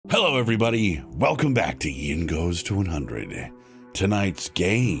Hello everybody, welcome back to Ian Goes to 100. Tonight's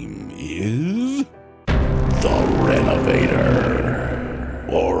game is the Renovator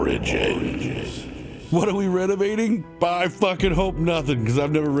Origins. What are we renovating? I fucking hope nothing, because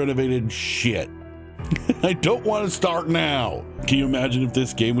I've never renovated shit. I don't want to start now. Can you imagine if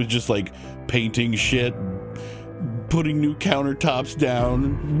this game was just like painting shit, putting new countertops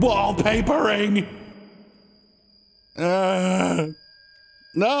down, wallpapering?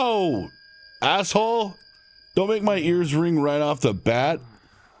 No, asshole! Don't make my ears ring right off the bat.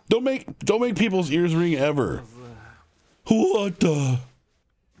 Don't make people's ears ring ever. What the?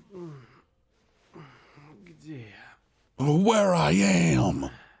 Where I am?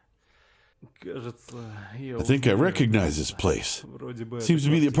 I think I recognize this place. Seems to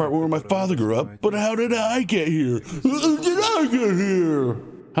be the apartment where my father grew up, but how did I get here? How did I get here?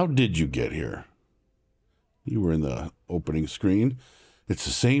 How did you get here? You were in the opening screen. It's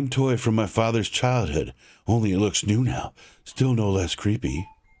the same toy from my father's childhood, only it looks new now. Still no less creepy.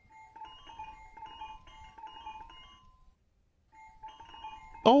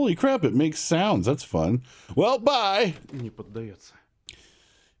 Holy crap, it makes sounds. That's fun. Well, bye.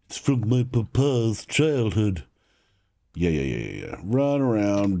 It's from my papa's childhood. Yeah. Run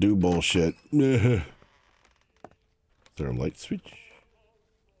around, do bullshit. Is there a light switch?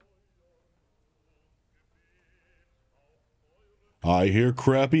 I hear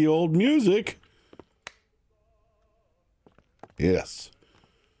crappy old music. Yes.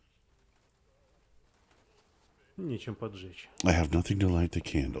 I have nothing to light the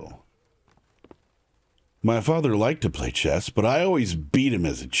candle. My father liked to play chess, but I always beat him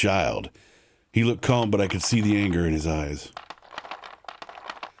as a child. He looked calm, but I could see the anger in his eyes.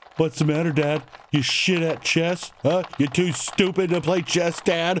 What's the matter, Dad? You shit at chess? Huh? You too stupid to play chess,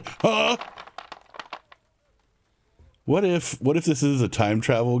 Dad? Huh? What if this is a time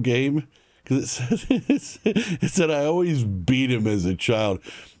travel game? Because it said I always beat him as a child.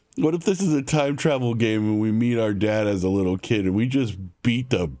 What if this is a time travel game and we meet our dad as a little kid and we just beat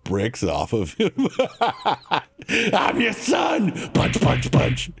the bricks off of him? I'm your son! Punch, punch,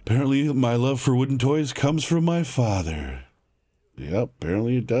 punch. Apparently my love for wooden toys comes from my father. Yep,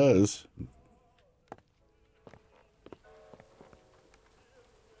 apparently it does.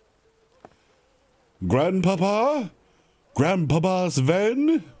 Grandpapa? Grandpapa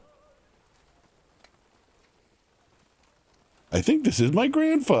Sven? I think this is my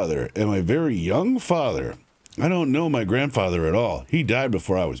grandfather and my very young father. I don't know my grandfather at all. He died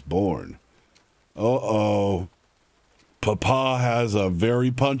before I was born. Uh-oh. Papa has a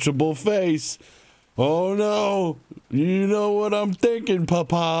very punchable face. Oh no. You know what I'm thinking,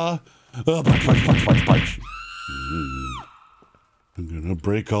 Papa. Punch, punch, punch, punch, punch. I'm gonna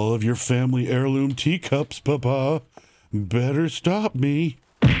break all of your family heirloom teacups, Papa. Better stop me.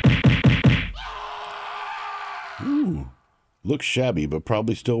 Ooh. Looks shabby, but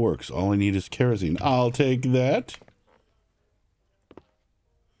probably still works. All I need is kerosene. I'll take that.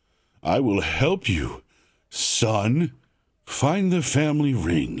 I will help you, son. Find the family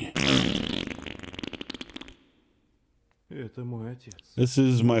ring. This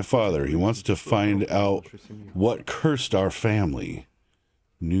is my father. He wants to find out what cursed our family.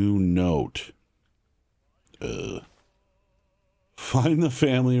 New note. Find the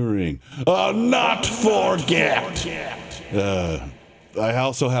family ring. Not forget. I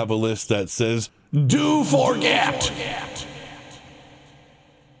also have a list that says, do forget.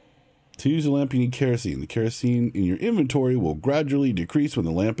 To use a lamp, you need kerosene. The kerosene in your inventory will gradually decrease when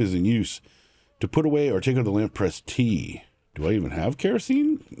the lamp is in use. To put away or take out the lamp, press T. Do I even have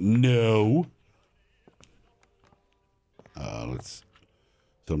kerosene? No.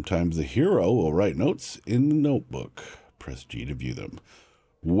 Sometimes the hero will write notes in the notebook. Press G to view them.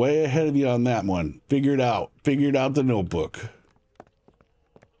 Way ahead of you on that one. Figured out the notebook.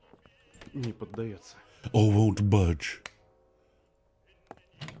 Oh, won't budge.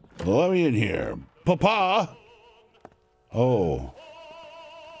 Let me in here. Papa! Oh.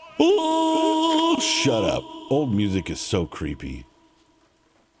 Oh, shut up. Old music is so creepy.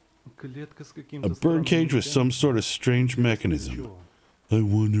 A birdcage with some sort of strange mechanism. I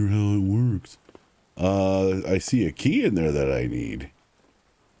wonder how it works. I see a key in there that I need.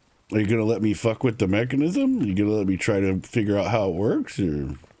 Are you gonna let me fuck with the mechanism? Are you gonna let me try to figure out how it works,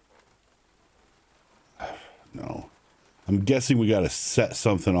 or no? I'm guessing we gotta set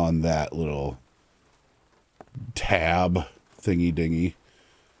something on that little tab thingy dingy.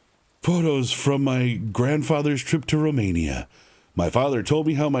 Photos from my grandfather's trip to Romania. My father told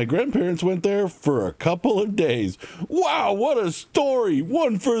me how my grandparents went there for a couple of days. Wow, what a story!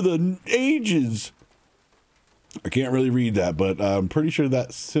 One for the ages. I can't really read that, but I'm pretty sure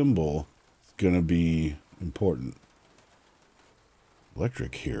that symbol is going to be important.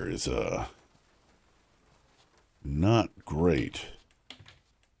 Electric here is not great.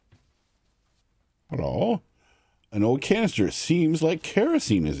 Hello? An old canister. It seems like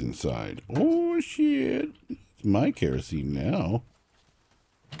kerosene is inside. Oh, shit. It's my kerosene now.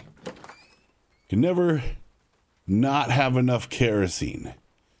 Can never not have enough kerosene.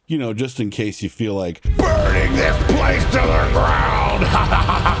 You know, just in case you feel like burning this place to the ground.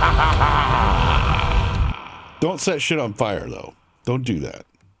 Don't set shit on fire, though. Don't do that.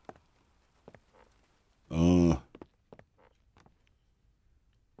 Can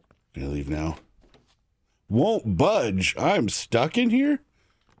I leave now? Won't budge. I'm stuck in here?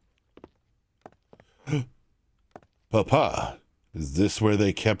 Papa, is this where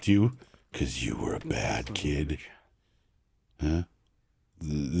they kept you? 'Cause you were a bad kid. Huh?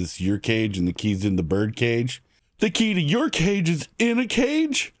 This your cage and the key's in the bird cage? The key to your cage is in a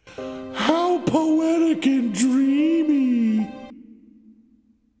cage? How poetic and dreamy.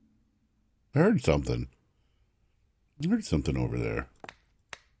 I heard something. I heard something over there.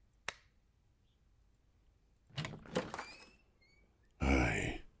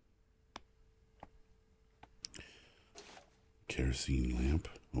 Aye. Kerosene lamp.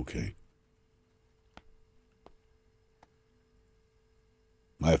 Okay.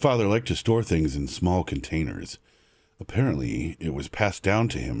 My father liked to store things in small containers. Apparently, it was passed down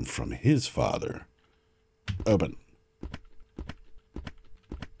to him from his father. Open.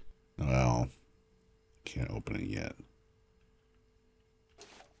 Well, can't open it yet.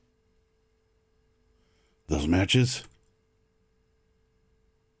 Those matches?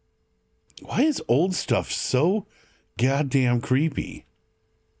 Why is old stuff so goddamn creepy?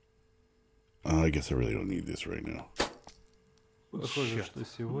 I guess I really don't need this right now. Надо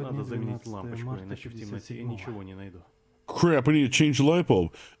заменить лампочку, иначе в темноте я ничего не найду. Crap, I need to change the light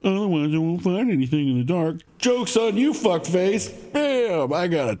bulb. Otherwise I won't find anything in the dark. Joke's on you, fuckface! Bam! I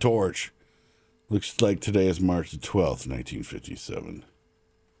got a torch. Looks like today is March the 12th, 1957.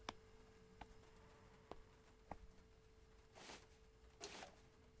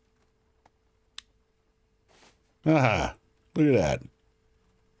 Ah, look at that.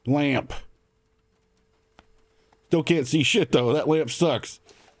 Lamp. Still can't see shit, though. That lamp sucks.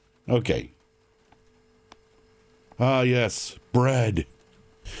 Okay. Ah, yes. Bread.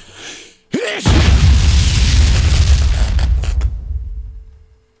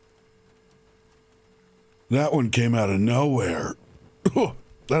 That one came out of nowhere. Oh,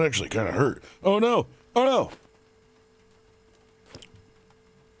 that actually kind of hurt. Oh, no. Oh, no.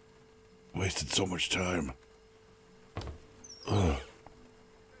 Wasted so much time. Ugh.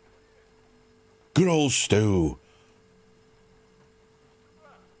 Good old stew.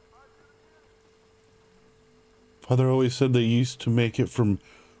 Father always said they used to make it from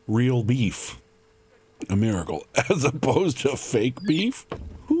real beef. A miracle. As opposed to fake beef?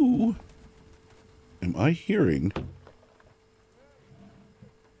 Who am I hearing?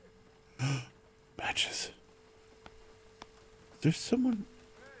 Matches. There's someone.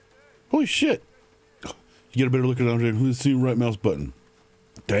 Holy shit. You get a better look at Andre. Who's the right mouse button?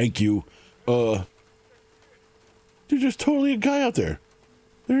 Thank you. There's just totally a guy out there.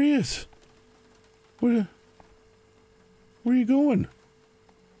 There he is. Where are you going?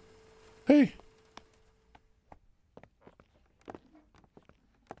 Hey.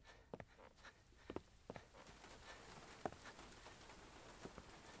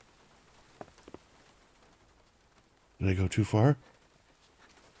 Did I go too far?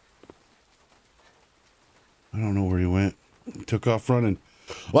 I don't know where he went. He took off running.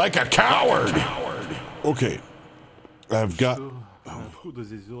 Like a coward! Okay. I've got...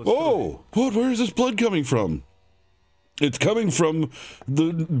 Oh! What? Where is this blood coming from? It's coming from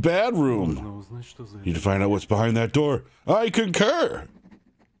the bad room. Need to find out what's behind that door. I concur!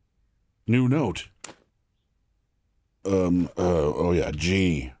 New note. Oh yeah,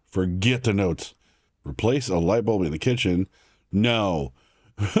 G. Forget the notes. Replace a light bulb in the kitchen. No.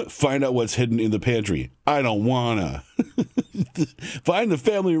 Find out what's hidden in the pantry. I don't wanna. Find the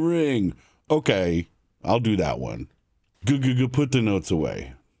family ring. Okay, I'll do that one. Put the notes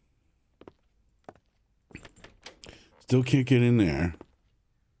away. Still can't get in there.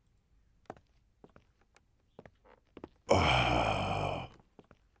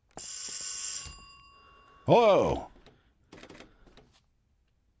 Hello.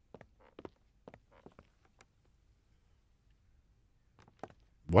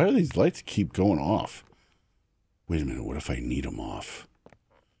 Why do these lights keep going off? Wait a minute, what if I need them off?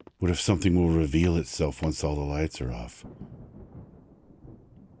 What if something will reveal itself once all the lights are off?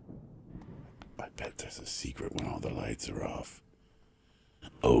 I bet there's a secret when all the lights are off.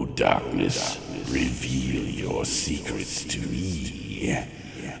 Oh, darkness, reveal your secrets to me.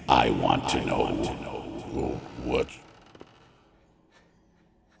 I want to know. Oh, what?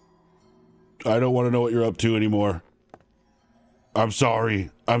 I don't want to know what you're up to anymore. I'm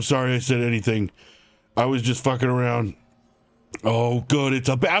sorry. I'm sorry I said anything. I was just fucking around. Oh, good. It's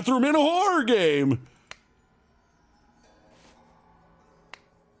a bathroom in a horror game.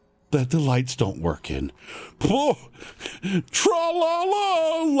 That the lights don't work in. Oh,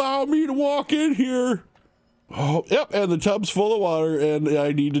 tra-la-la, allow me to walk in here. Oh, yep, and the tub's full of water, and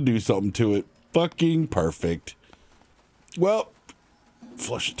I need to do something to it. Fucking perfect. Well,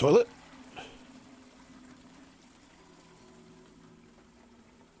 flush the toilet.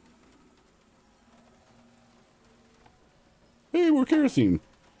 Hey, more kerosene.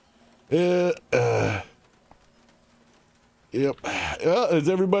 Yep. Is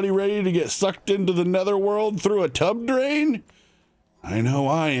everybody ready to get sucked into the netherworld through a tub drain? I know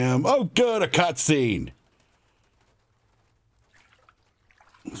I am. Oh, good, a cutscene.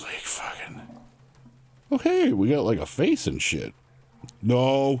 It's like fucking. Oh, hey, we got like a face and shit.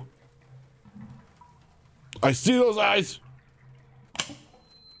 No. I see those eyes.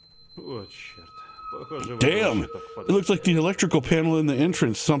 Damn. It looks like the electrical panel in the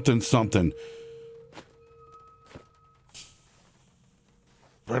entrance. Something.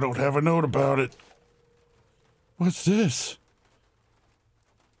 I don't have a note about it. What's this?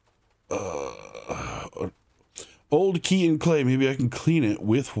 Old key and clay. Maybe I can clean it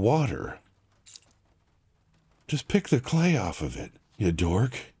with water. Just pick the clay off of it, you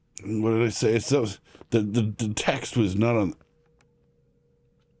dork. What did I say? So the text was not on.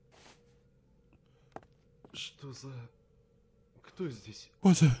 Что за... Кто здесь?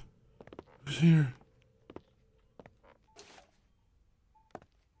 What's that? Who's here?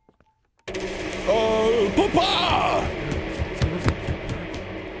 Oh, Papa!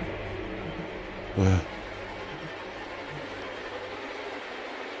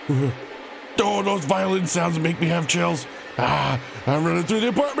 Oh, those violin sounds make me have chills. I'm running through the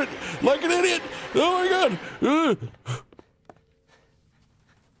apartment like an idiot. Oh my God.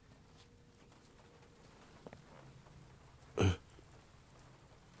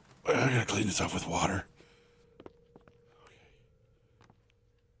 I gotta clean this off with water.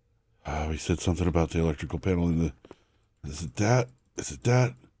 We said something about the electrical panel in the... Is it that? Is it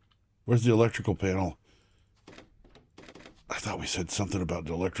that? Where's the electrical panel? I thought we said something about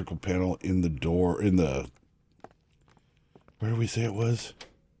the electrical panel in the door, in the... Where did we say it was?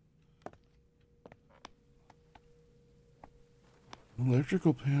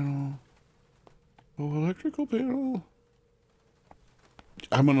 Electrical panel. Oh, electrical panel.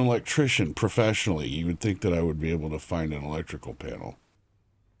 I'm an electrician professionally. You would think that I would be able to find an electrical panel.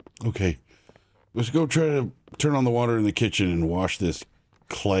 Okay, let's go try to turn on the water in the kitchen and wash this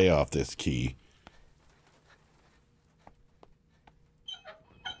clay off this key.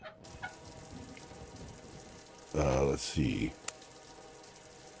 Let's see.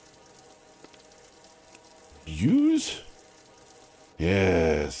 Use?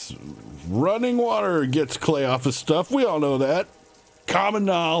 Yes. Running water gets clay off of stuff. We all know that. Common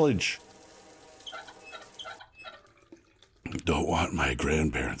knowledge. Don't want my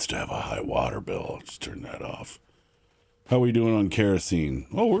grandparents to have a high water bill. Let's turn that off. How are we doing on kerosene?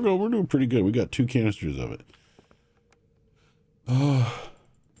 Oh, we're doing pretty good. We got 2 canisters of it. Oh.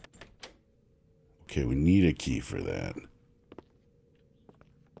 Okay, we need a key for that.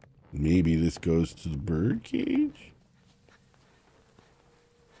 Maybe this goes to the bird cage?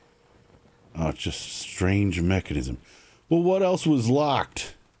 Oh, it's just a strange mechanism. Well, what else was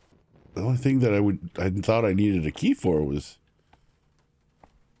locked? The only thing that I thought I needed a key for was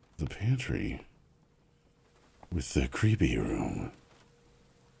the pantry with the creepy room.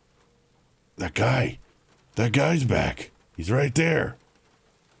 That guy's back. He's right there.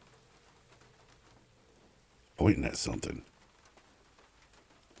 Pointing at something.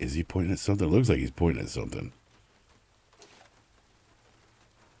 Is he pointing at something? It looks like he's pointing at something.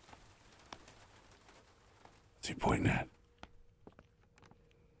 What's he pointing at?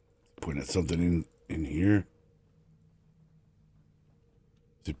 Pointing at something in here.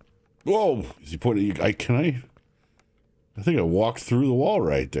 Whoa! Is he pointing? I think I walked through the wall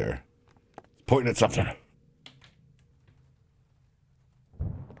right there. He's pointing at something.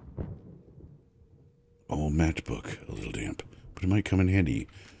 Oh, matchbook, a little damp, but it might come in handy.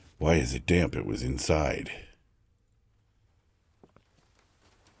 Why is it damp? It was inside.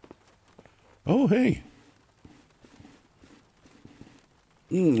 Oh, hey.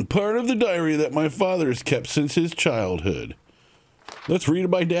 Part of the diary that my father has kept since his childhood. Let's read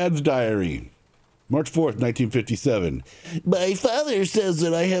my dad's diary. March 4th, 1957. My father says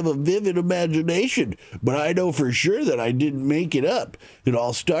that I have a vivid imagination, but I know for sure that I didn't make it up. It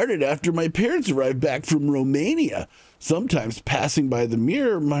all started after my parents arrived back from Romania. Sometimes passing by the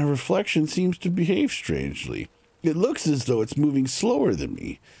mirror, my reflection seems to behave strangely. It looks as though it's moving slower than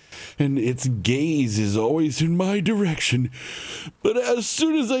me, and its gaze is always in my direction. But as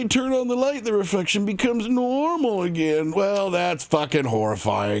soon as I turn on the light, the reflection becomes normal again. Well, that's fucking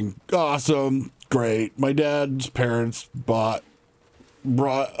horrifying. Awesome. Great. My dad's parents brought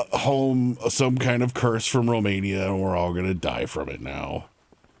home some kind of curse from Romania, and we're all gonna die from it now.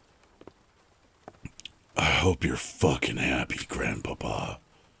 I hope you're fucking happy, Grandpapa.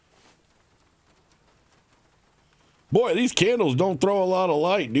 Boy, these candles don't throw a lot of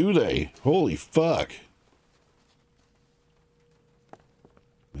light, do they? Holy fuck.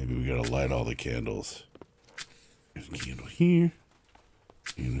 Maybe we gotta light all the candles. There's a candle here.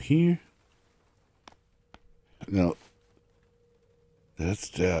 Candle here. No.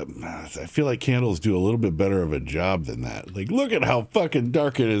 That's, I feel like candles do a little bit better of a job than that. Like, look at how fucking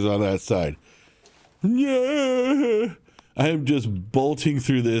dark it is on that side. Yeah. I am just bolting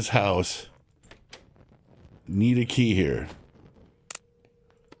through this house. Need a key here.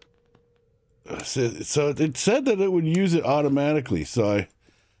 So it said that it would use it automatically, so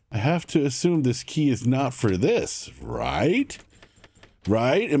I have to assume this key is not for this, right?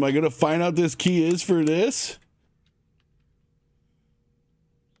 Right? Am I going to find out this key is for this?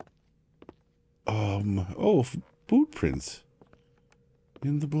 Oh, boot prints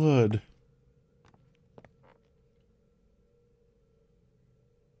in the blood.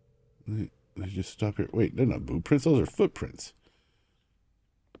 Let me just stop here. Wait, they're not boot prints. Those are footprints.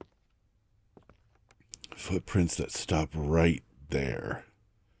 Footprints that stop right there.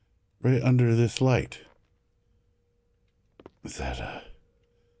 Right under this light. Is that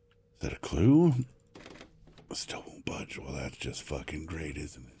a clue? Still won't budge. Well, that's just fucking great,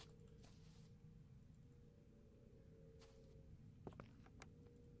 isn't it?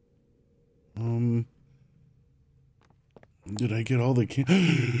 Did I get all the Can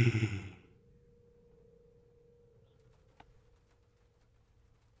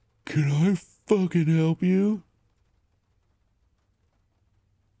I fucking help you?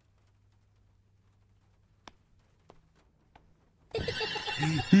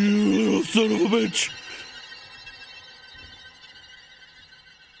 You little son of a bitch!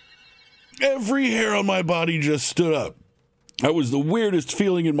 Every hair on my body just stood up. That was the weirdest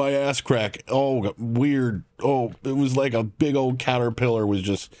feeling in my ass crack. Oh, weird. Oh, it was like a big old caterpillar was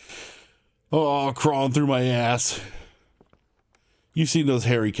just, crawling through my ass. You've seen those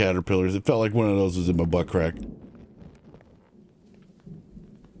hairy caterpillars. It felt like one of those was in my butt crack.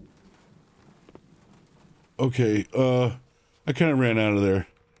 Okay, I kind of ran out of there.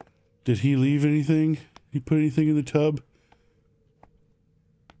 Did he leave anything? Did he put anything in the tub?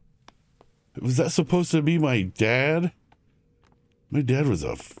 Was that supposed to be my dad? My dad was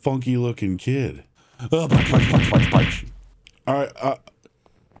a funky looking kid. Punch. All right,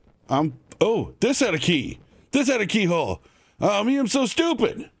 oh, this had a key. This had a keyhole. Me, I'm so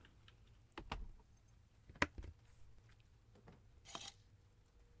stupid.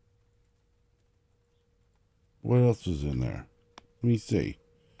 What else was in there? Let me see.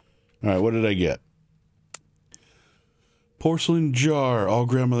 All right, what did I get? Porcelain jar. All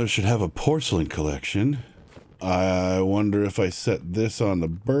grandmothers should have a porcelain collection. I wonder if I set this on the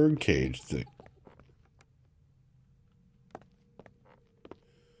bird cage thing.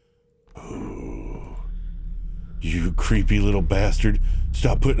 Oh, you creepy little bastard.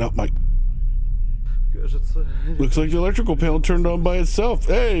 Stop putting up my... Looks like the electrical panel turned on by itself.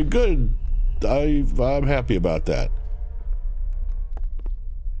 Hey, good. I'm happy about that.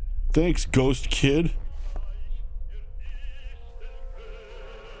 Thanks, ghost kid.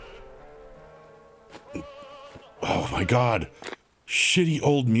 Oh my god. Shitty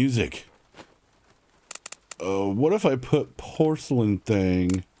old music. What if I put porcelain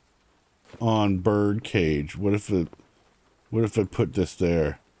thing on bird cage? What if I put this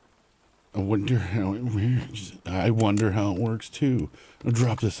there? I wonder how it works. I wonder how it works too. I'll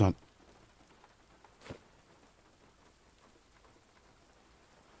drop this on.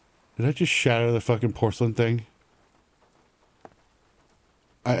 Did I just shatter the fucking porcelain thing?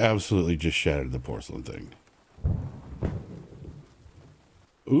 I absolutely just shattered the porcelain thing.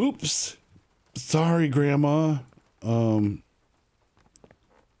 Oops. Sorry, Grandma.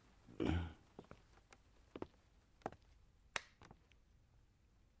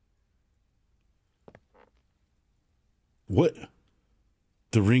 What?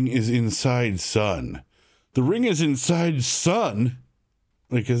 The ring is inside Sun. The ring is inside Sun?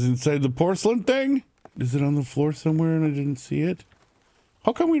 Like, is inside the porcelain thing? Is it on the floor somewhere and I didn't see it?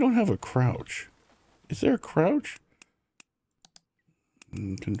 How come we don't have a crouch? Is there a crouch?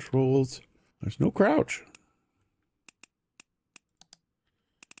 Controls. There's no crouch.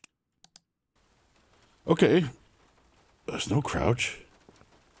 Okay. There's no crouch.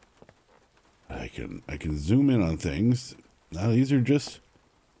 I can zoom in on things. Now these are just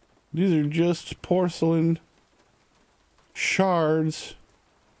porcelain shards.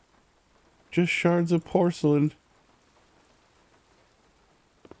 Just shards of porcelain.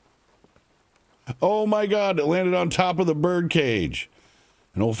 Oh my God, it landed on top of the bird cage.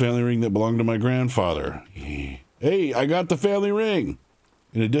 An old family ring that belonged to my grandfather. Hey, I got the family ring.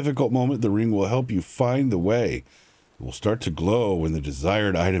 In a difficult moment, the ring will help you find the way. It will start to glow when the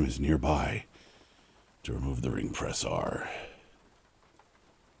desired item is nearby. To remove the ring, press R.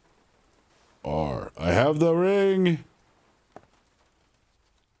 R. I have the ring.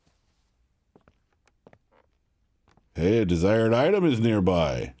 Hey, a desired item is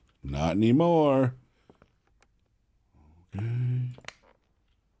nearby. Not anymore. Okay.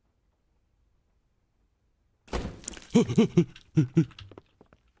 Did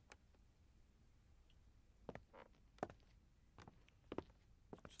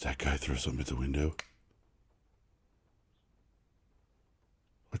that guy throw something at the window?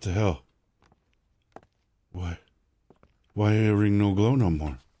 What the hell? Why? Why a ring no glow no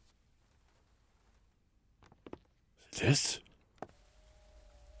more? This?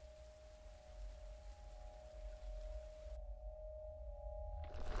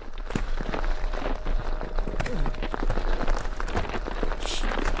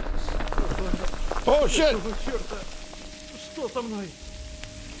 Oh shit! Что со мной?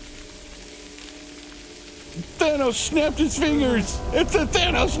 Thanos snapped his fingers! It's a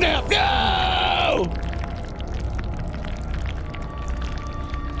Thanos snap! No!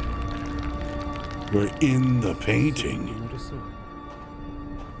 We're in the painting.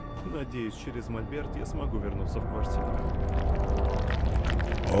 Надеюсь, через мольберт я смогу вернуться в квартиру.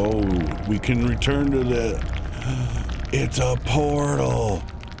 Oh, we can return to the... It's a portal!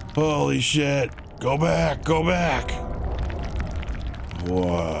 Holy shit! Go back! Go back!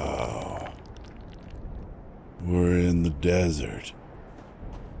 Wow. We're in the desert.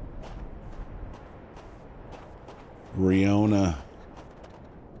 Riona.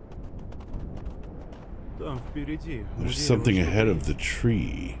 Там впереди. There's something ahead of the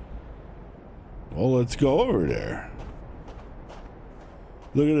tree. Well, let's go over there.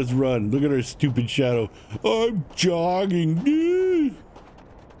 Look at us run. Look at our stupid shadow. I'm jogging.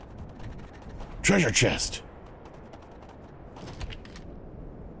 Treasure chest.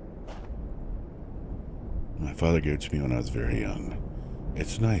 My father gave it to me when I was very young.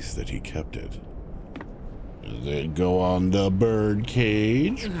 It's nice that he kept it. Does it go on the bird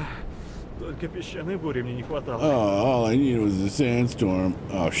cage? Только песчаной бури мне не хватало. Oh, all I needed was a sandstorm.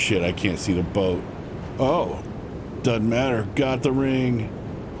 Oh shit, I can't see the boat. Oh, doesn't matter. Got the ring.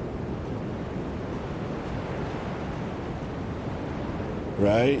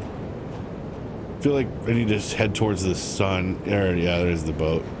 Right? I feel like I need to head towards the sun. There, yeah, there's the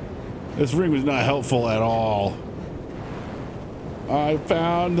boat. This ring was not helpful at all. I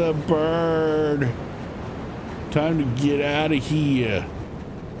found the bird. Time to get out of here.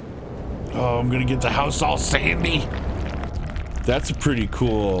 Oh, I'm gonna get the house all sandy. That's a pretty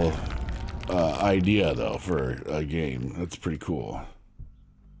cool idea, though, for a game. That's pretty cool.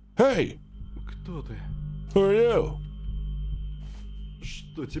 Hey! Кто ты? Who are you?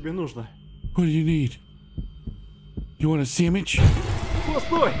 Что тебе нужно? What do you need? You want a sandwich?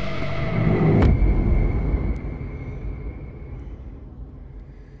 Постой!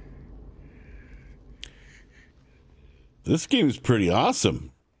 This game is pretty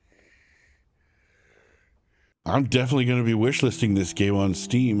awesome. I'm definitely going to be wishlisting this game on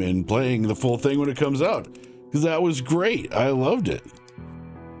Steam and playing the full thing when it comes out, because that was great. I loved it.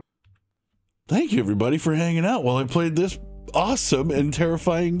 Thank you, everybody, for hanging out while I played this awesome and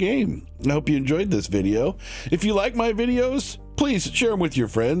terrifying game. I hope you enjoyed this video. If you like my videos, please share them with your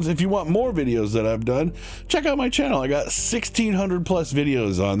friends. If you want more videos that I've done, check out my channel. I got 1,600 plus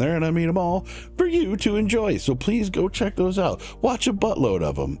videos on there, and I made them all for you to enjoy. So please go check those out. Watch a buttload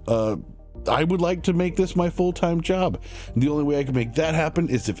of them. I would like to make this my full-time job. The only way I can make that happen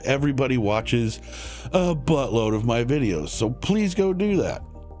is if everybody watches a buttload of my videos. So please go do that.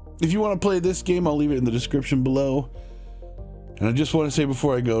 If you want to play this game, I'll leave it in the description below. And I just want to say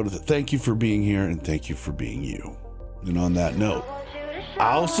before I go, thank you for being here and thank you for being you. And on that note,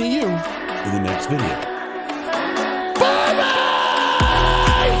 I'll see you in the next video.